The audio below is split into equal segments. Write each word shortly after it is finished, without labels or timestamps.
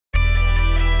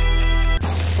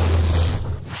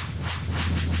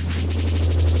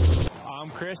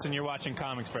Chris, and you're watching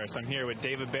ComicsVerse. I'm here with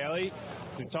David Baillie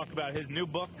to talk about his new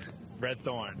book, Red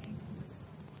Thorn.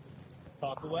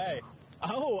 Talk away.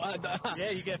 Oh, yeah,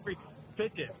 you get free.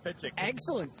 Pitch it.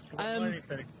 Excellent. I'm learning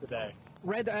things today.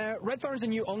 Red Thorn's a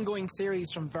new ongoing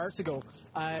series from Vertigo,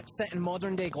 set in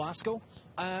modern-day Glasgow,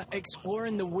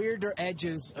 exploring the weirder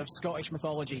edges of Scottish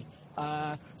mythology.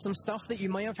 Some stuff that you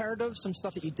might have heard of, some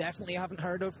stuff that you definitely haven't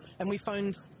heard of, and we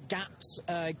found gaps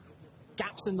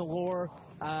in the lore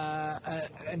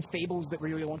and fables that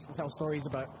we really wanted to tell stories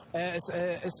about. It's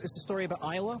a story about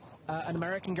Isla, an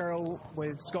American girl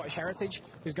with Scottish heritage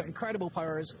who's got incredible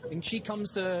powers, and she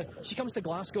comes to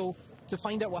Glasgow to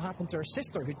find out what happened to her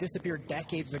sister who disappeared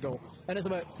decades ago. And it's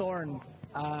about Thorn,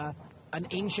 an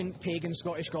ancient pagan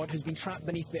Scottish god who's been trapped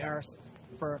beneath the earth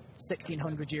for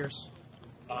 1,600 years.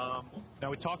 Now,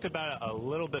 we talked about it a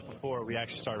little bit before we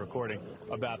actually started recording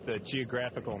about the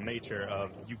geographical nature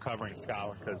of you covering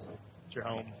Scotland, because it's your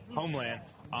homeland.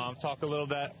 Talk a little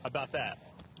bit about that.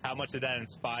 How much did that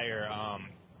inspire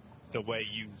the way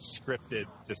you scripted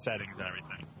the settings and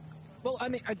everything? Well, I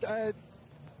mean,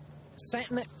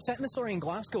 setting the story in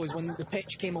Glasgow is when the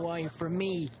pitch came alive for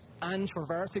me and for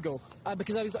Vertigo,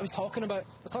 because I was talking about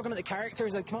the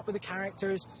characters. I'd come up with the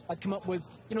characters. I'd come up with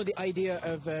the idea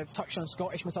of touching on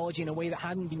Scottish mythology in a way that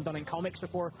hadn't been done in comics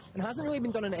before and hasn't really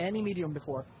been done in any medium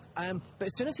before. But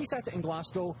as soon as we set it in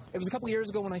Glasgow, it was a couple of years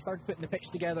ago when I started putting the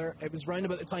pitch together. It was round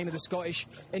about the time of the Scottish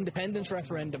independence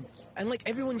referendum, and like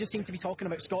everyone just seemed to be talking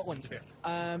about Scotland.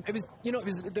 There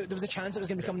was a chance it was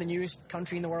going to become the newest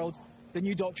country in the world. The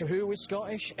new Doctor Who was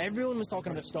Scottish. Everyone was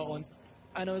talking about Scotland.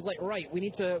 And I was like, right, we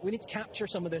need to capture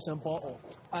some of this in a bottle.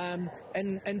 And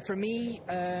for me,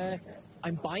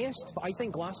 I'm biased, but I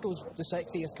think Glasgow's the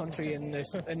sexiest country in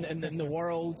the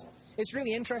world. It's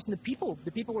really interesting. The people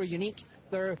are unique.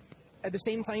 They're at the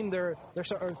same time they're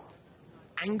sort of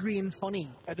angry and funny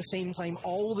at the same time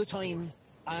all the time.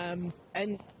 And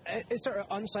it's sort of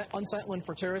unsettling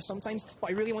for tourists sometimes.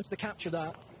 But I really wanted to capture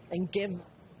that and give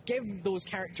those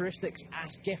characteristics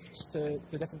as gifts to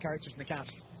different characters in the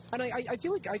cast. And I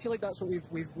feel like that's what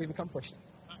we've accomplished.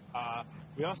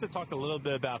 We also talked a little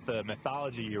bit about the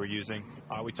mythology you were using.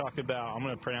 We talked about, I'm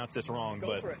going to pronounce this wrong,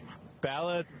 but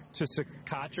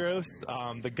Balaktusakatros,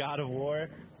 the god of war.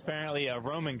 It's apparently a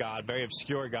Roman god, very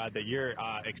obscure god that you're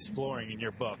exploring in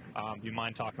your book. Do you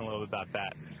mind talking a little bit about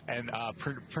that? And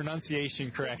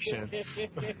pronunciation correction.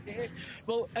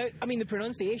 Well, I mean, the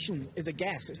pronunciation is a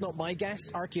guess. It's not my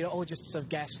guess. Archaeologists have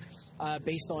guessed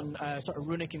based on sort of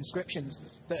runic inscriptions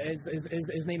that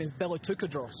his name is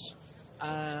Balaktusakatros.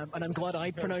 And I'm glad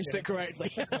I pronounced it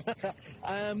correctly.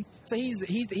 So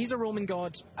he's a Roman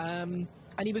god, and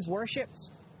he was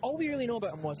worshipped. All we really know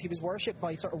about him was he was worshipped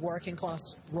by sort of working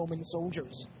class Roman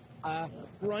soldiers,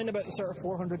 around about the sort of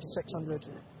 400 to 600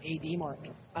 AD mark.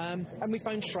 And we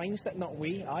found shrines that,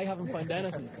 I haven't found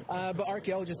anything, but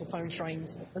archaeologists have found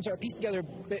shrines and sort of pieced together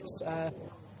bits,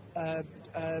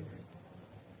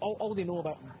 all they know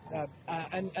about him.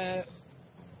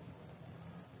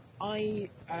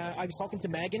 I was talking to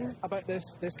Meghan about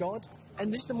this god,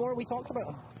 and just the more we talked about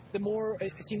him, the more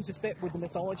it seemed to fit with the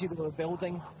mythology that we were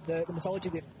building, the mythology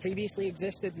that previously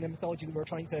existed, and the mythology that we were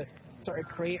trying to sort of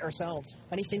create ourselves.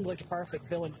 And he seemed like a perfect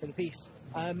villain for the piece.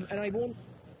 And I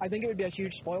think it would be a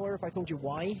huge spoiler if I told you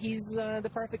why he's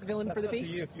the perfect villain for the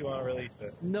piece. If you want to release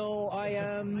it. No,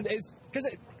 it's because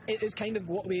it is kind of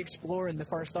what we explore in the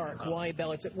first arc. Why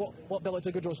what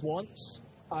Balaktusakatros wants.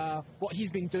 What he's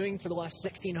been doing for the last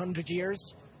 1,600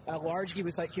 years, largely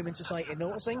without human society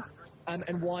noticing,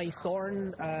 and why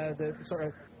Thorn,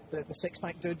 the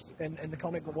six-pack dude in the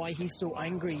comic, why he's so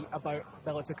angry about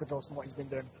Balaktusakatros and what he's been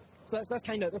doing. So that's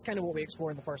kind of what we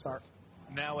explore in the first arc.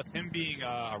 Now, with him being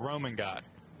a Roman god,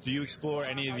 do you explore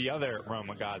any of the other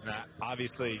Roman gods? Now,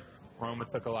 obviously, Romans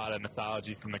took a lot of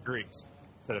mythology from the Greeks.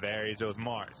 Instead of Ares, it was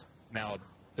Mars. Now,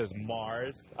 does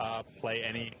Mars play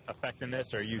any effect in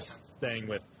this, or are you staying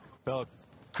with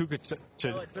Balaktusakatros?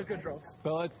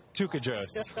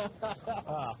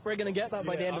 We're going to get that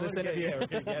by the end of this interview. We're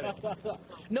going to get it.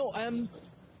 No,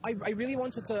 I really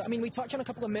wanted to... I mean, we touch on a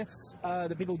couple of myths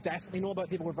that people definitely know about,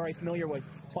 people we're very familiar with,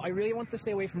 but I really want to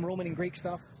stay away from Roman and Greek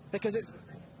stuff, because it's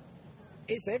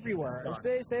everywhere.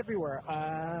 It's everywhere.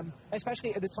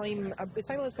 Especially at the time I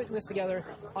was putting this together,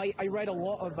 I read a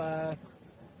lot of...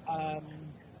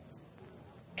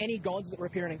 any gods that were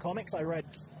appearing in comics, I read.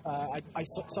 I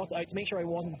sought it out to make sure I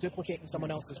wasn't duplicating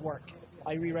someone else's work.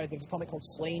 I reread. There was a comic called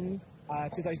Slain,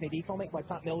 2000 AD comic by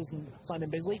Pat Mills and Simon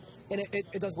Bisley, and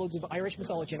it does loads of Irish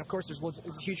mythology. And of course, there's a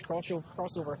huge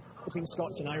crossover between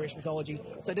Scots and Irish mythology.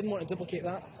 So I didn't want to duplicate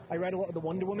that. I read a lot of the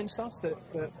Wonder Woman stuff that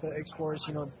explores,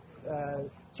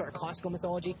 sort of classical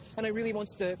mythology, and I really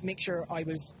wanted to make sure I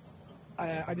was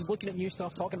looking at new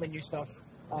stuff, talking about new stuff,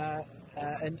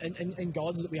 and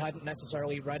gods that we hadn't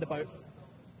necessarily read about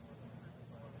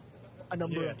a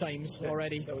number of times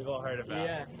already. That we've all heard about.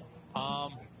 Yeah.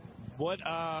 What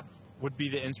would be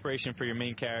the inspiration for your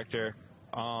main character,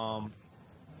 and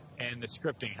the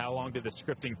scripting? How long did the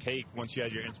scripting take once you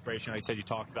had your inspiration? Like I said, you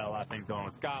talked about a lot of things going on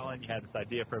in Scotland. You had this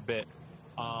idea for a bit.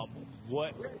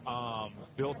 What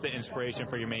built the inspiration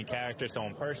for your main character?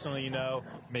 Someone personally,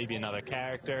 maybe another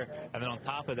character, and then on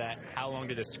top of that, how long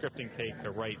did the scripting take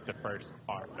to write the first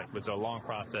arc? Like, was it a long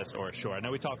process or a short? I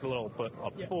know we talked a little bit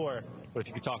before, but if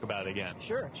you could talk about it again.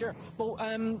 Sure. Well,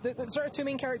 the sort of two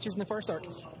main characters in the first arc,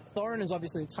 Thorn is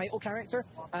obviously the title character,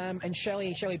 and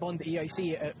Shelley Bond, the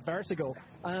EIC at Vertigo.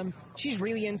 She's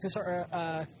really into sort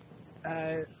of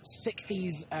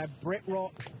 60s Brit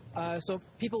rock. So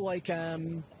people like she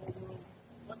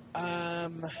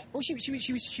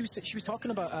was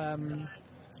talking about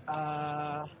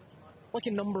like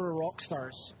a number of rock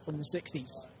stars from the 60s,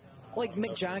 like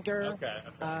Mick Jagger. Okay.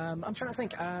 I'm trying to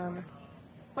think.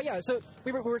 But yeah, so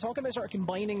we were talking about sort of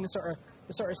combining the sort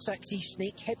of sexy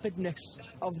snake hippedness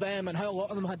of them, and how a lot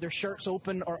of them had their shirts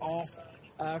open or off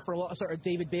for a lot of sort of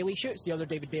David Baillie shoots. The other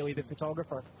David Baillie, the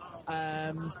photographer,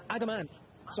 Adamant.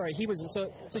 Sorry, he was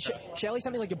so Shelley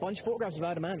sent me like a bunch of photographs of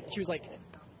Adamant. She was like,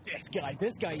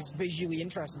 this guy's visually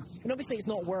interesting. And obviously, it's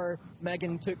not where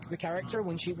Meghan took the character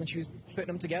when she was putting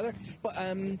them together, but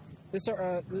the sort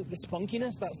of the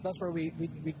spunkiness, that's where we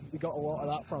got a lot of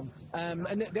that from.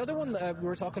 And the other one that we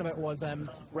were talking about was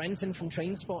Renton from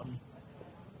Trainspotting.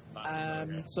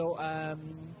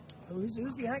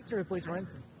 Who's the actor who plays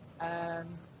Renton?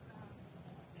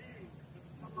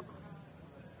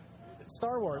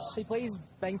 Star Wars. He plays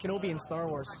Ben Kenobi in Star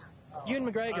Wars.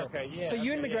 Ewan McGregor. Okay, yeah, so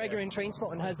Ewan McGregor in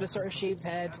Trainspotting has this sort of shaved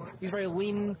head. He's very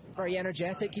lean, very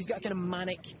energetic. He's got a kind of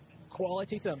manic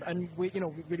quality to him, and we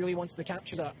really wanted to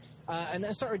capture that. And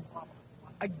a sort of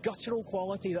a guttural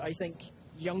quality that I think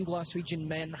young Glaswegian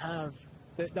men have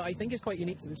that I think is quite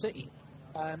unique to the city.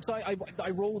 So I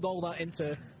rolled all that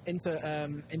into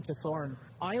Thorn.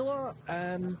 Isla,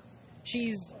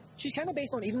 she's kind of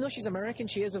based on, even though she's American,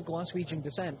 she is of Glaswegian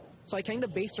descent. So I kind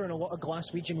of based her on a lot of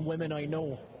Glaswegian women I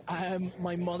know.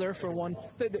 My mother, for one.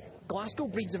 The Glasgow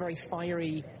breeds a very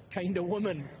fiery kind of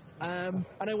woman. And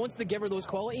I wanted to give her those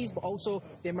qualities, but also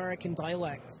the American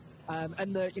dialect.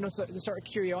 And the sort of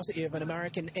curiosity of an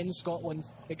American in Scotland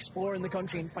exploring the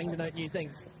country and finding out new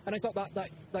things. And I thought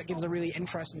that gives a really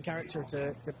interesting character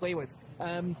to play with.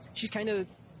 She's kind of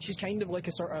like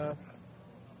a sort of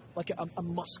like a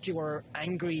muscular,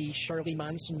 angry Shirley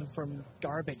Manson from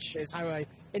Garbage. Is how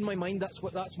in my mind that's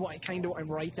what I'm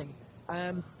writing.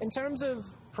 In terms of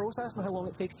process and how long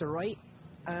it takes to write,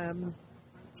 well,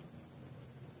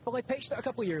 I pitched it a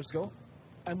couple of years ago,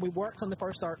 and we worked on the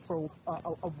first arc for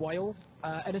a while.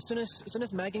 And as soon as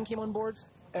Meghan came on board,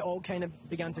 it all kind of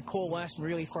began to coalesce and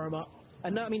really firm up.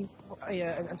 And that, in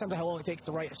terms of how long it takes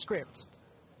to write a script,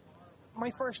 my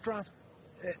first draft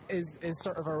is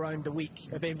sort of around a week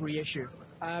of every issue.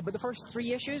 But the first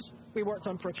 3 issues we worked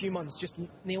on for a few months, just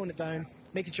nailing it down,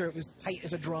 making sure it was tight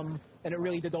as a drum, and it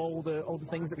really did all the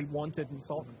things that we wanted and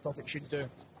thought it should do.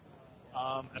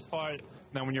 As far as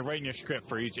now, when you're writing your script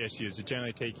for each issue, does it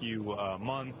generally take you a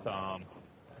month, a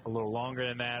little longer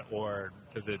than that, or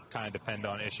does it kind of depend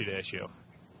on issue to issue?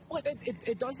 Well,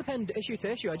 it does depend issue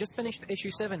to issue. I just finished issue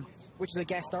 7, which is a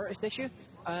guest artist issue,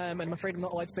 and I'm afraid I'm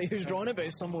not allowed to say who's drawn it, but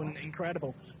it's someone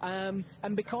incredible. And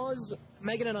because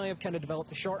Meghan and I have kind of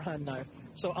developed a shorthand now,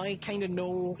 so I kind of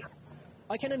know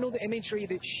the imagery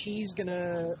that she's going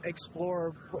to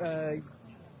explore,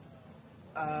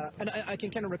 and I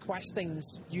can kind of request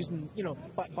things using,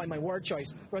 by my word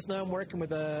choice. Whereas now I'm working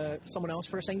with someone else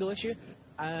for a single issue.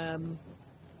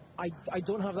 I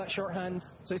don't have that shorthand,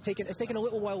 so it's taken a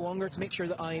little while longer to make sure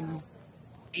that I'm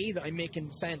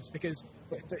making sense, because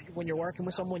when you're working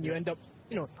with someone, you end up,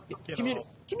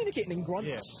 communicating in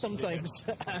grunts sometimes.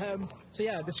 Yeah. So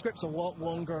yeah, the script's a lot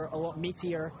longer, a lot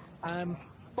meatier.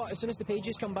 But as soon as the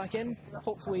pages come back in,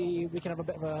 hopefully we can have a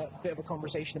bit of a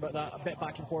conversation about that, a bit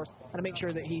back and forth, and make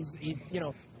sure that he's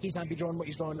happy drawing what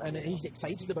he's drawn, and he's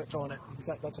excited about drawing it, because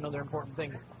that's another important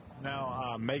thing.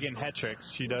 Now, Meghan Hetrick,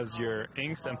 she does your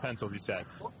inks and pencils, you said.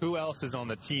 Who else is on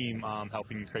the team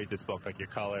helping you create this book, like your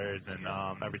colors and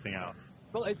everything else?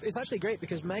 Well, it's actually great,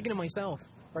 because Meghan and myself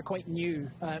are quite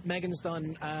new. Meghan's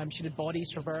done, she did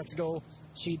bodies for Vertigo.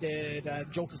 She did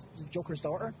Joker's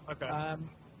Daughter. Okay.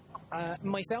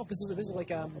 Myself, this is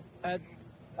like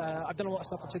I've done a lot of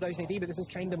stuff for 2000 AD, but this is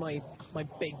kind of my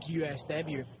big US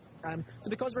debut. So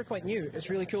because we're quite new, it's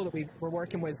really cool that we're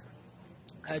working with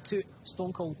two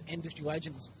stone cold industry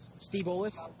legends, Steve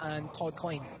Oliff and Todd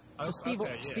Klein. So Steve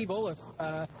Oliff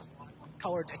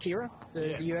coloured Akira,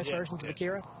 the US versions of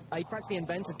Akira. He practically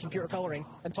invented computer colouring,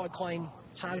 and Todd Klein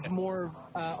has more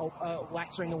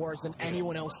lettering awards than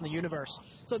anyone else in the universe.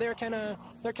 So they're kind of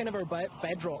our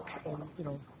bedrock. You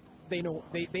know, they know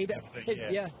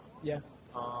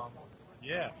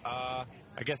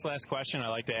I guess last question I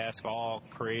like to ask all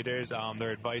creators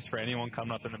their advice for anyone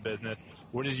coming up in the business.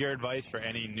 What is your advice for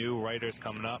any new writers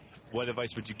coming up? What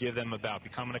advice would you give them about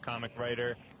becoming a comic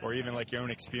writer, or even like your own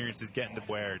experiences getting to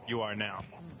where you are now?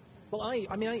 Well,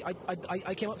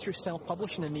 I came up through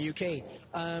self-publishing in the UK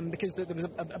because there was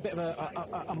a bit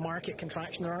of a market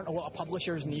contraction. There aren't a lot of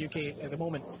publishers in the UK at the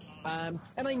moment. And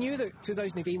I knew that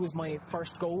 2000 AD was my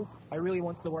first goal. I really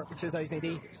wanted to work for 2000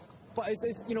 AD. But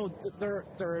you know, there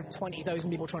are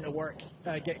 20,000 people trying to work.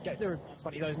 There are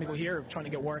 20,000 people here trying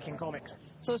to get work in comics.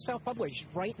 So self-publish,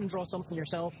 write and draw something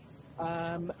yourself.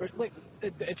 Like,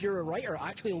 if you're a writer,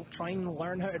 actually try and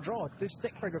learn how to draw. Do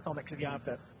stick figure comics if you have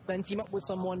to. Then team up with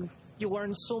someone. You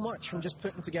learn so much from just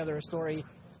putting together a story,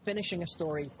 finishing a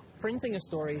story, printing a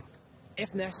story,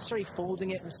 if necessary,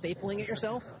 folding it and stapling it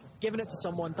yourself, giving it to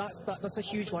someone. That's a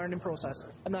huge learning process,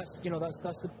 and that's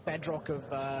the bedrock of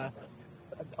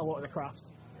a lot of the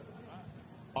craft.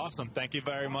 Awesome. Thank you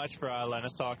very much for letting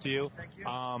us talk to you. Thank you.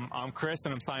 I'm Chris,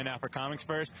 and I'm signing out for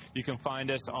ComicsVerse. You can find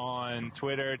us on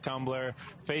Twitter, Tumblr,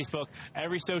 Facebook,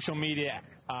 every social media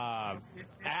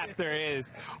app there is.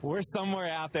 We're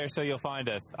somewhere out there, so you'll find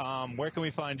us. Where can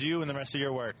we find you and the rest of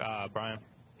your work, Brian?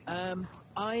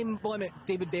 I'm at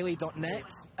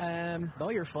davidbaillie.net. No,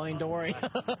 you're fine, don't worry.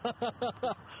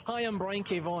 Hi, I'm Brian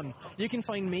K. Vaughan. You can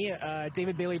find me at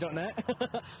davidbaillie.net.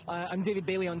 I'm David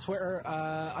Baillie on Twitter.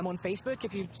 I'm on Facebook.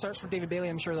 If you search for David Baillie,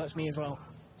 I'm sure that's me as well.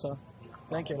 So,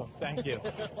 thank you. Thank you.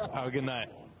 Have a good night.